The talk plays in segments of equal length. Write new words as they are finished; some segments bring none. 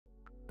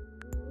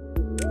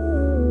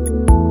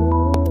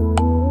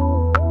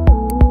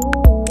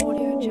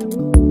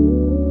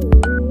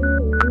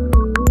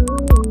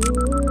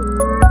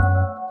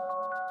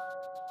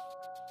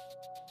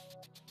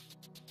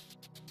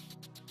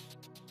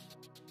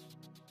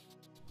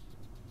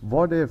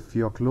What if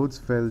your clothes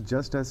felt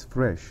just as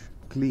fresh,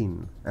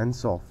 clean, and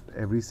soft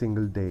every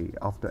single day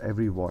after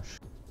every wash?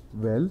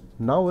 Well,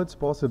 now it's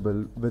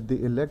possible with the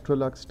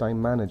Electrolux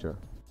Time Manager.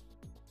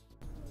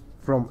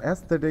 From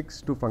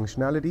aesthetics to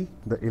functionality,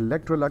 the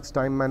Electrolux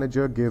Time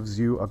Manager gives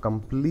you a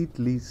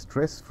completely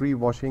stress-free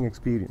washing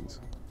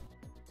experience.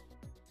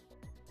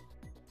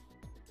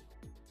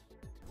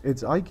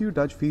 Its IQ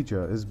Touch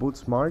feature is both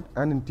smart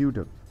and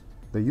intuitive.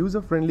 The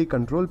user-friendly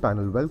control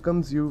panel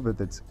welcomes you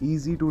with its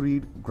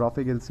easy-to-read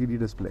graphic LCD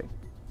display.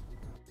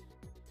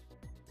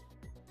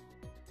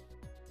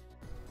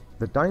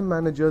 The Time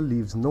Manager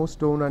leaves no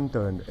stone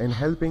unturned in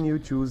helping you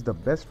choose the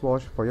best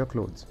wash for your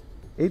clothes.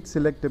 8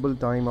 selectable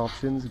time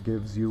options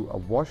gives you a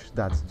wash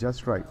that's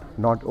just right,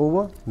 not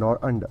over nor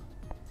under.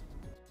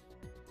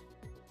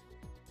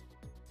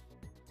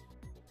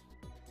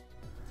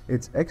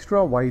 Its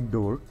extra wide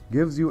door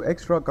gives you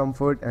extra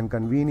comfort and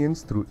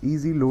convenience through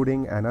easy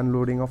loading and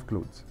unloading of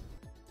clothes.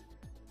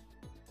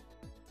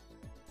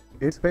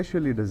 Its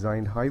specially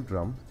designed hive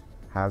drum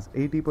has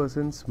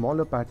 80%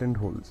 smaller patterned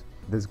holes.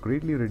 This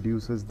greatly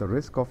reduces the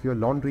risk of your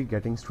laundry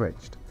getting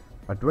stretched.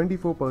 A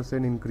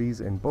 24% increase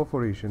in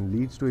perforation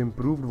leads to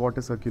improved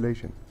water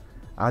circulation.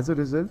 As a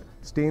result,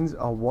 stains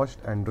are washed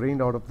and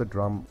drained out of the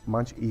drum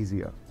much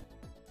easier.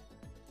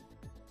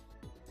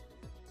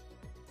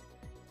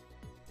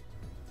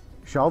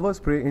 Shower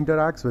spray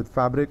interacts with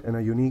fabric in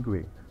a unique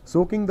way.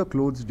 Soaking the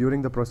clothes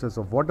during the process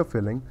of water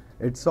filling,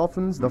 it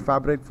softens the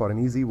fabric for an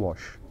easy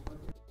wash.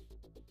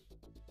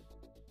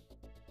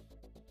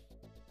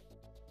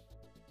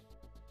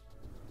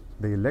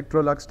 The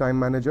Electrolux Time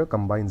Manager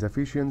combines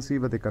efficiency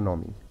with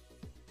economy.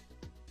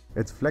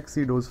 Its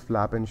flexi-dose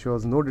flap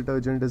ensures no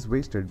detergent is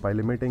wasted by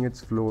limiting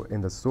its flow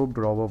in the soap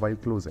drawer while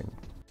closing.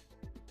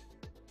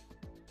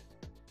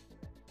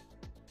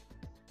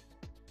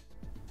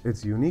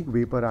 Its unique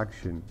vapor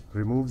action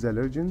removes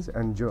allergens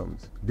and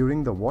germs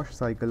during the wash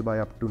cycle by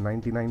up to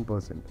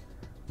 99%.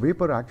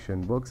 Vapor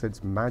action works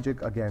its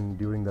magic again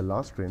during the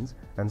last rinse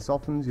and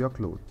softens your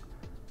clothes,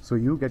 so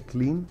you get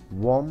clean,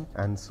 warm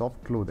and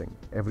soft clothing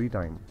every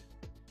time.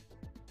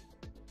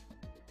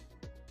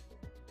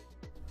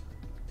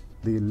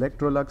 The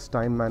Electrolux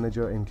Time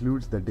Manager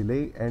includes the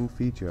delay end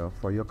feature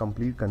for your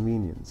complete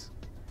convenience.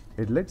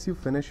 It lets you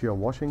finish your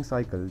washing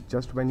cycle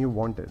just when you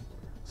want it,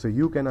 so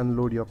you can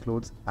unload your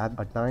clothes at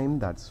a time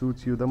that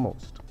suits you the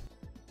most.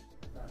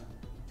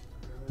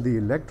 The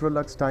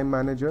Electrolux Time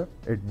Manager,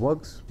 it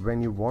works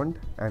when you want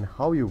and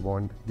how you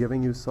want,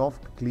 giving you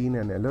soft, clean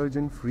and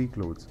allergen-free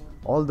clothes,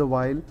 all the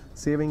while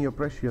saving your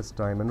precious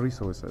time and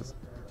resources.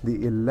 The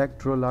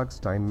Electrolux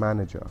Time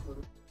Manager.